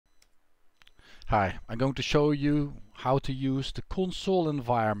Hi, I'm going to show you how to use the console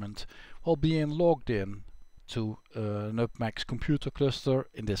environment while being logged in to an UPPMAX computer cluster,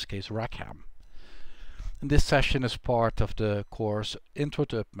 in this case Rackham. And this session is part of the course Intro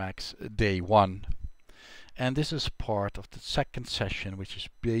to UPPMAX Day 1. And this is part of the second session, which is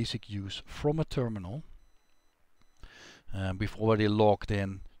basic use from a terminal. We've already logged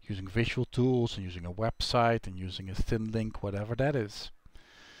in using visual tools and using a website and using a thin link, whatever that is.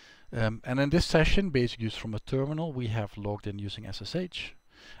 And in this session, basic use from a terminal, we have logged in using SSH.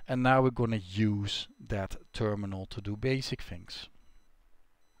 And now we're going to use that terminal to do basic things.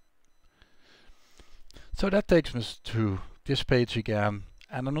 So that takes us to this page again.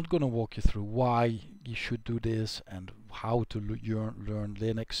 And I'm not going to walk you through why you should do this and how to learn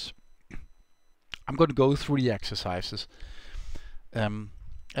Linux. I'm going to go through the exercises. And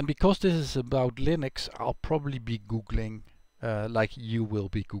because this is about Linux, I'll probably be Googling like you will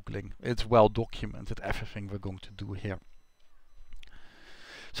be Googling. It's well documented, everything we're going to do here.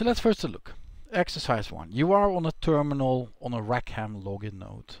 So let's first look. Exercise 1. You are on a terminal on a Rackham login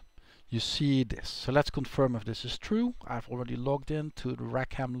node. You see this. So let's confirm if this is true. I've already logged in to the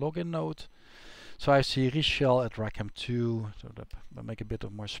Rackham login node. So I see Richel at Rackham 2. So I'll make a bit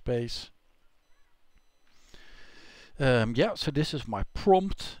of more space. Yeah, so this is my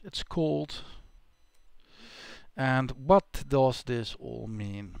prompt, it's called. And what does this all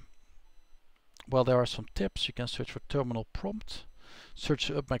mean? Well, there are some tips. You can search for terminal prompt, search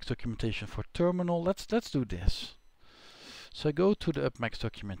the UPPMAX documentation for terminal. Let's do this. So I go to the UPPMAX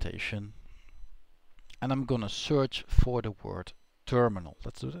documentation and I'm gonna search for the word terminal.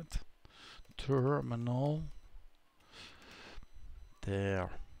 Let's do that. Terminal. There.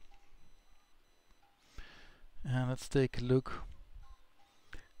 And let's take a look.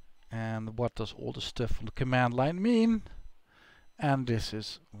 And what does all the stuff on the command line mean? And this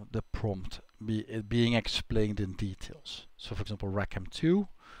is the prompt being explained in details. So for example, Rackham 2,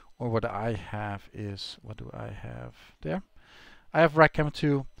 or what I have is, what do I have there? I have Rackham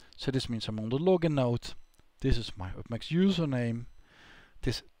 2, so this means I'm on the login node. This is my UPPMAX username.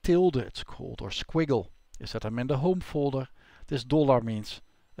 This tilde, it's called, or squiggle, is that I'm in the home folder. This dollar means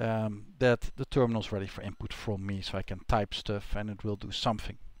that the terminal is ready for input from me, so I can type stuff and it will do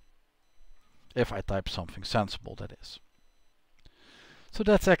something. If I type something sensible, that is. So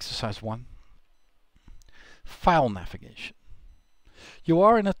that's exercise 1. File navigation. You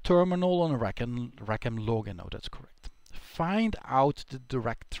are in a terminal on a Rackham login node, that's correct. Find out the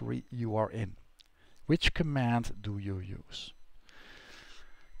directory you are in. Which command do you use?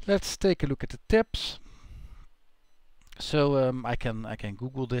 Let's take a look at the tips. So I can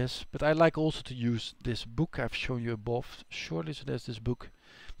Google this, but I like also to use this book I've shown you above. Surely, so there's this book,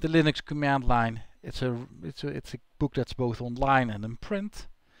 the Linux command line. It's a book that's both online and in print.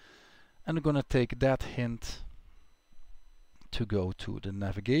 And I'm gonna take that hint to go to the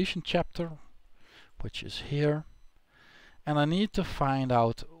navigation chapter, which is here. And I need to find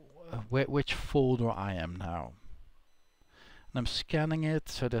out which folder I am now. And I'm scanning it,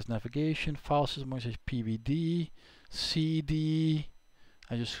 so there's navigation, file system, says PVD, CD,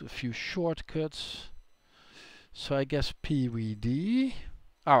 I just a few shortcuts. So I guess PVD.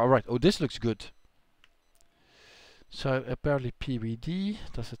 Oh, right. Oh, this looks good. So apparently PVD.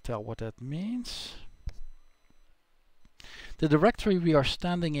 Does it tell what that means? The directory we are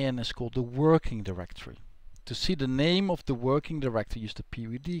standing in is called the working directory. To see the name of the working directory, use the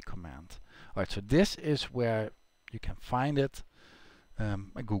PVD command. Alright, so this is where you can find it.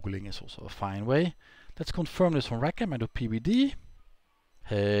 Googling is also a fine way. Let's confirm this on Rackham. I do PVD.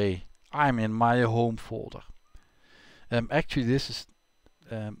 Hey, I'm in my home folder. Actually, this is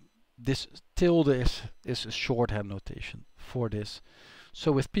this tilde is a shorthand notation for this.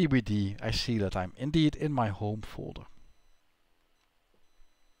 So with PVD, I see that I'm indeed in my home folder.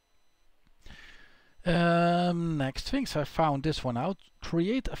 Next things, I found this one out.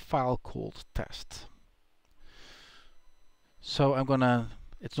 Create a file called test. So I'm gonna,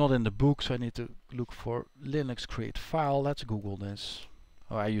 it's not in the book, so I need to look for Linux create file. Let's Google this.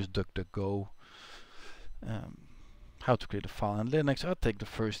 Oh, I use DuckDuckGo. How to create a file in Linux. I'll take the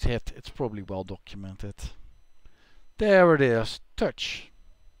first hit. It's probably well documented. There it is. Touch.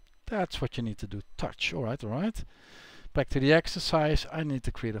 That's what you need to do. Touch. Alright, alright. Back to the exercise. I need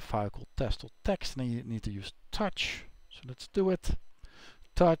to create a file called test.txt, and I need to use touch. So let's do it.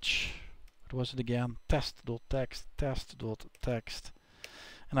 Touch. What was it again? Test.txt, test.txt.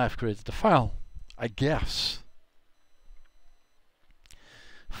 And I've created the file, I guess.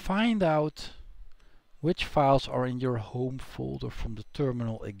 Find out which files are in your home folder from the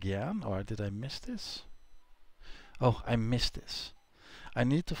terminal again. Or did I miss this? Oh, I missed this. I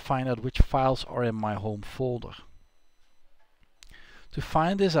need to find out which files are in my home folder. To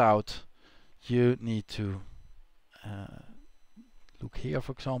find this out, you need to look here,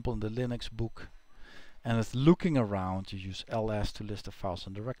 for example, in the Linux book, and it's looking around. You use ls to list the files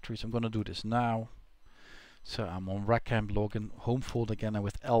and directories. I'm going to do this now. So I'm on Rackham login home folder again, and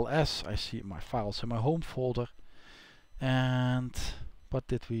with ls I see my files in my home folder. And what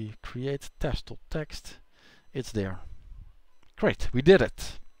did we create? Test.txt. It's there. Great, we did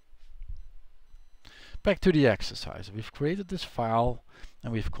it. Back to the exercise. We've created this file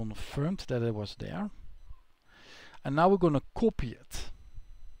and we've confirmed that it was there. And now we're going to copy it.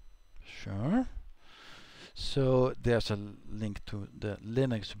 Sure. So there's a link to the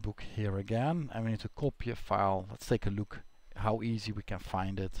Linux book here again, and we need to copy a file. Let's take a look how easy we can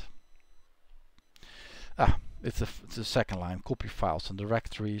find it. It's the second line, copy files and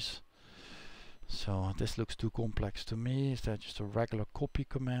directories. So this looks too complex to me. Is that just a regular copy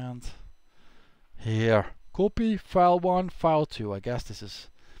command? Here, copy file 1, file 2. I guess this is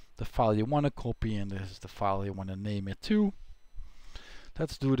the file you want to copy, and this is the file you want to name it to.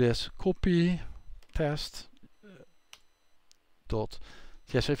 Let's do this. Copy test dot.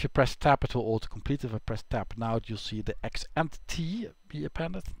 Yes, so if you press tab, it will autocomplete. If I press tab now, you'll see the X and T be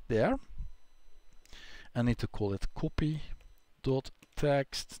appended there. I need to call it copy dot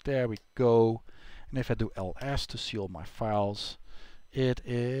text. There we go. And if I do ls to see all my files, it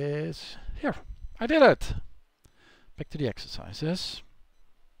is here. I did it. Back to the exercises.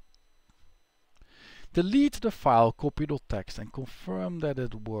 Delete the file copy.txt and confirm that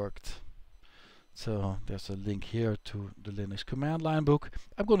it worked. So there's a link here to the Linux command line book.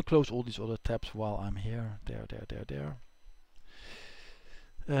 I'm going to close all these other tabs while I'm here. There.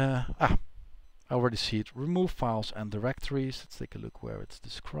 I already see it. Remove files and directories. Let's take a look where it's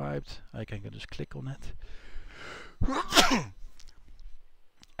described. I can just click on it.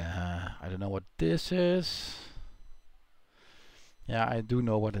 I don't know what this is. Yeah, I do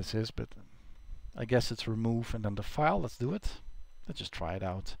know what this is, but I guess it's remove and then the file. Let's do it. Let's just try it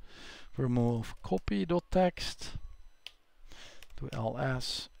out. Remove copy.txt, do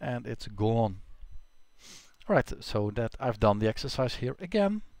ls, and it's gone. Alright, so that I've done the exercise here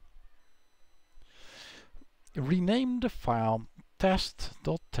again. Rename the file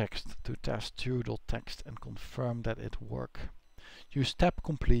test.txt to test2.txt and confirm that it works. Use tab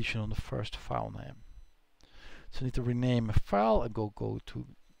completion on the first file name. So I need to rename a file and go to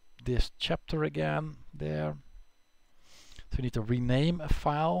this chapter again there. So we need to rename a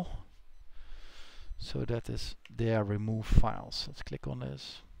file. So that is there, remove files. Let's click on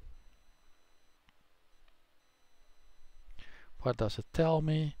this. What does it tell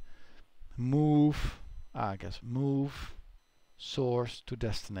me? Move, I guess move source to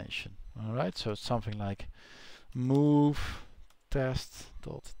destination. Alright, so it's something like move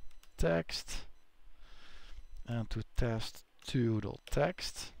test.txt and to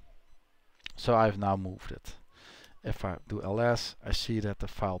test2.txt. So I've now moved it. If I do ls, I see that the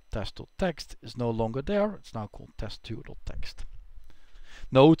file test.txt is no longer there. It's now called test2.txt.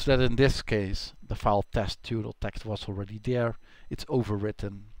 Note that in this case, the file test2.txt was already there. It's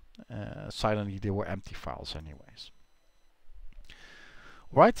overwritten. Silently, they were empty files anyways.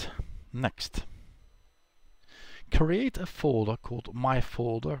 Right, next. Create a folder called my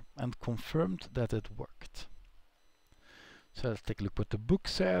folder and confirmed that it worked. So let's take a look what the book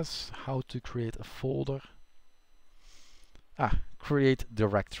says, how to create a folder. Create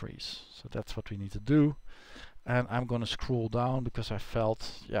directories. So that's what we need to do. And I'm going to scroll down because I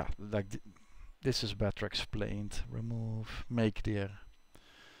felt, yeah, like this is better explained. Remove, make their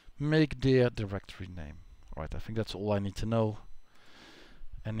directory name. Alright, I think that's all I need to know.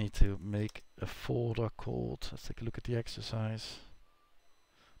 I need to make a folder called, let's take a look at the exercise.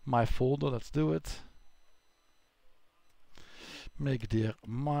 My folder, let's do it. Make their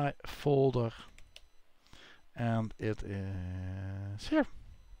my folder. And it is here.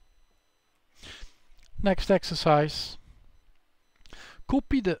 Next exercise.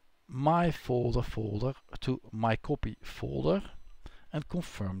 Copy the my folder to my copy folder and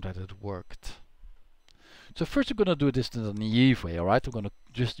confirm that it worked. So first I'm going to do this in a naive way, alright? I'm going to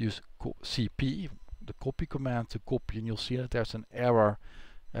just use cp, the copy command to copy, and you'll see that there's an error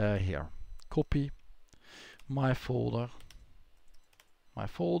here. Copy my folder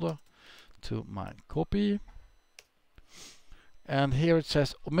to my copy. And here it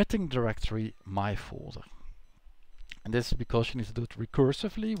says omitting directory my folder. And this is because you need to do it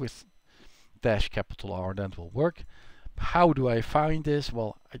recursively with -R, then it will work. How do I find this?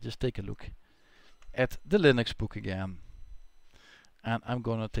 Well, I just take a look at the Linux book again. And I'm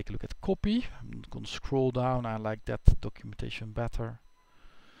going to take a look at copy. I'm going to scroll down. I like that documentation better.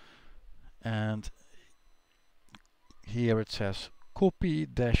 and here it says copy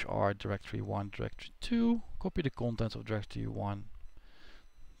 -r directory 1 directory 2, copy the contents of directory 1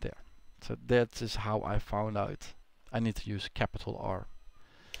 there. So that is how I found out I need to use capital R.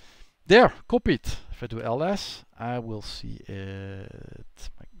 There, copied. If I do ls, I will see it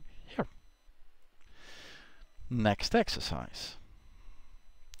here. Next exercise.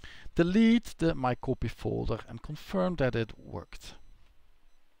 Delete the my copy folder and confirm that it worked.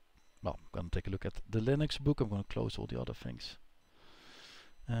 Well, I'm going to take a look at the Linux book. I'm going to close all the other things.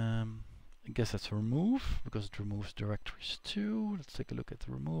 I guess that's remove, because it removes directories too. Let's take a look at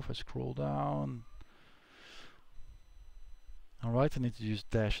the remove. I scroll down. Alright, I need to use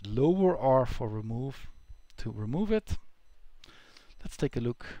 -r for remove to remove it. Let's take a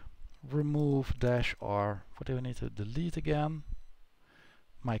look. Remove -r. What do I need to delete again?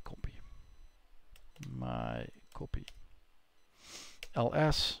 My copy. My copy.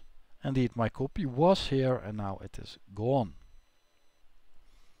 ls. Indeed, my copy was here and now it is gone.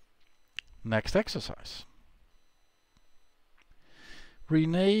 Next exercise.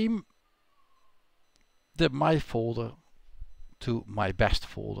 Rename the my folder to my best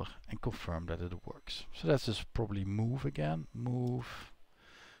folder and confirm that it works. So that's just probably move again. Move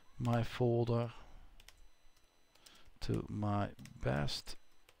my folder to my best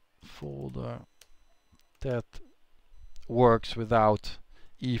folder. That works without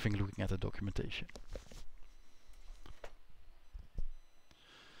even looking at the documentation.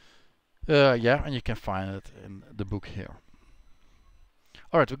 Yeah, and you can find it in the book here.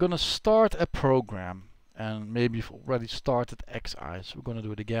 Alright, we're going to start a program, and maybe you've already started xeyes. We're going to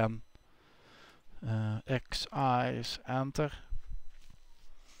do it again. Xeyes, enter.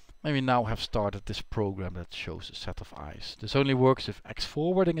 And we now have started this program that shows a set of eyes. This only works if X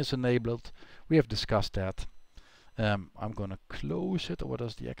forwarding is enabled. We have discussed that. I'm going to close it. Or what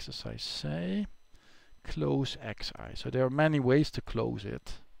does the exercise say? Close xeye. So there are many ways to close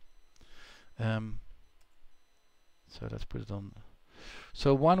it. So let's put it on.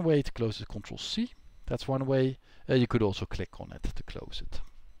 So one way to close is Control C. That's one way. You could also click on it to close it.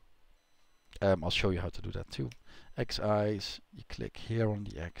 I'll show you how to do that too. Xeyes, you click here on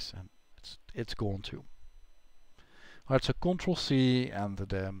the X and it's gone too. Alright, so Control C and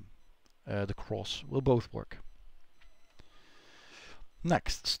the cross will both work.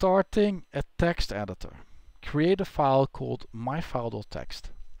 Next, starting a text editor. Create a file called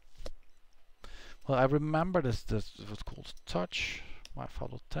myfile.txt. Well, I remember this was called touch,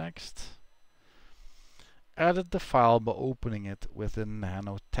 myfile.txt. Edit the file by opening it with the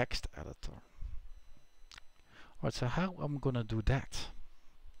Nano text editor. Alright, so how I'm gonna do that?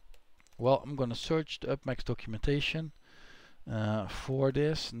 Well, I'm gonna search the UPPMAX documentation for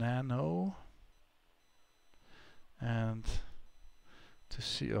this Nano, and to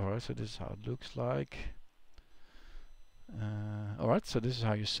see. Alright, so this is how it looks like. Alright, so this is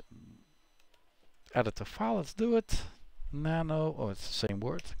how you edit the file. Let's do it. Nano. Oh, it's the same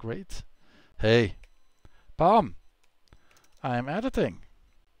word. Great. Hey, bam! I am editing.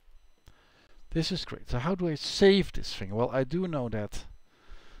 This is great. So how do I save this thing? Well, I do know that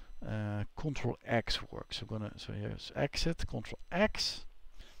Control X works. So here's exit. Control X.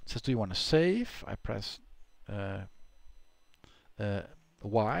 It says, do you want to save? I press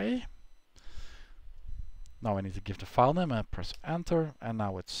Y. Now I need to give the file name. I press enter, and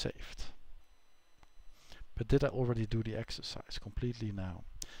now it's saved. But did I already do the exercise completely now?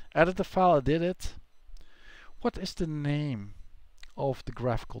 Edit the file. I did it. What is the name of the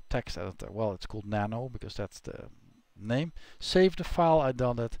graphical text editor? Well, it's called Nano because that's the name. Save the file. I've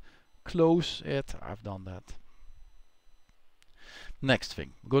done that. Close it. I've done that. Next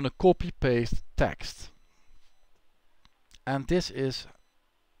thing, I'm going to copy paste text, and this is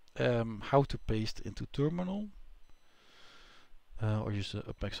how to paste into terminal or use the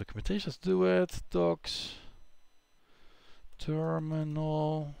UPPMAX documentation. Let's do it. Docs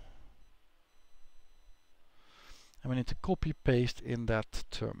terminal. And we need to copy paste in that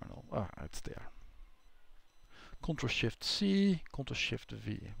terminal. Ah, it's there. Control Shift C, Control Shift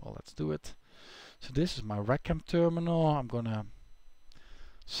V. Well, let's do it. So this is my Rackham terminal. I'm gonna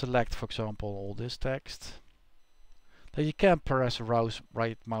select, for example, all this text. Then you can press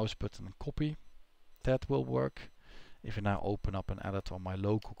right mouse button and copy. That will work. If you now open up an edit on my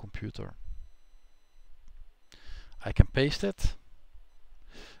local computer, I can paste it.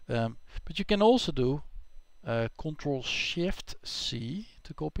 But you can also do Control Shift C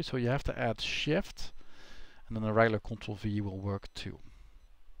to copy, so you have to add Shift, and then a regular Control V will work too.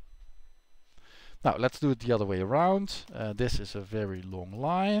 Now let's do it the other way around. This is a very long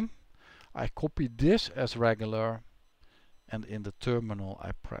line. I copy this as regular, and in the terminal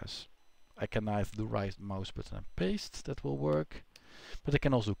I can either do right mouse button and paste, that will work. But I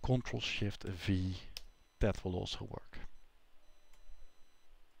can also Ctrl Shift V, that will also work.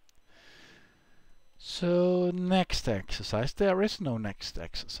 So next exercise, there is no next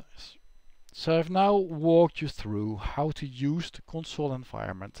exercise. So I've now walked you through how to use the console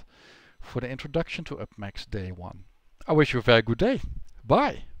environment for the introduction to UPPMAX day 1. I wish you a very good day.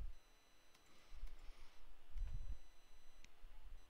 Bye!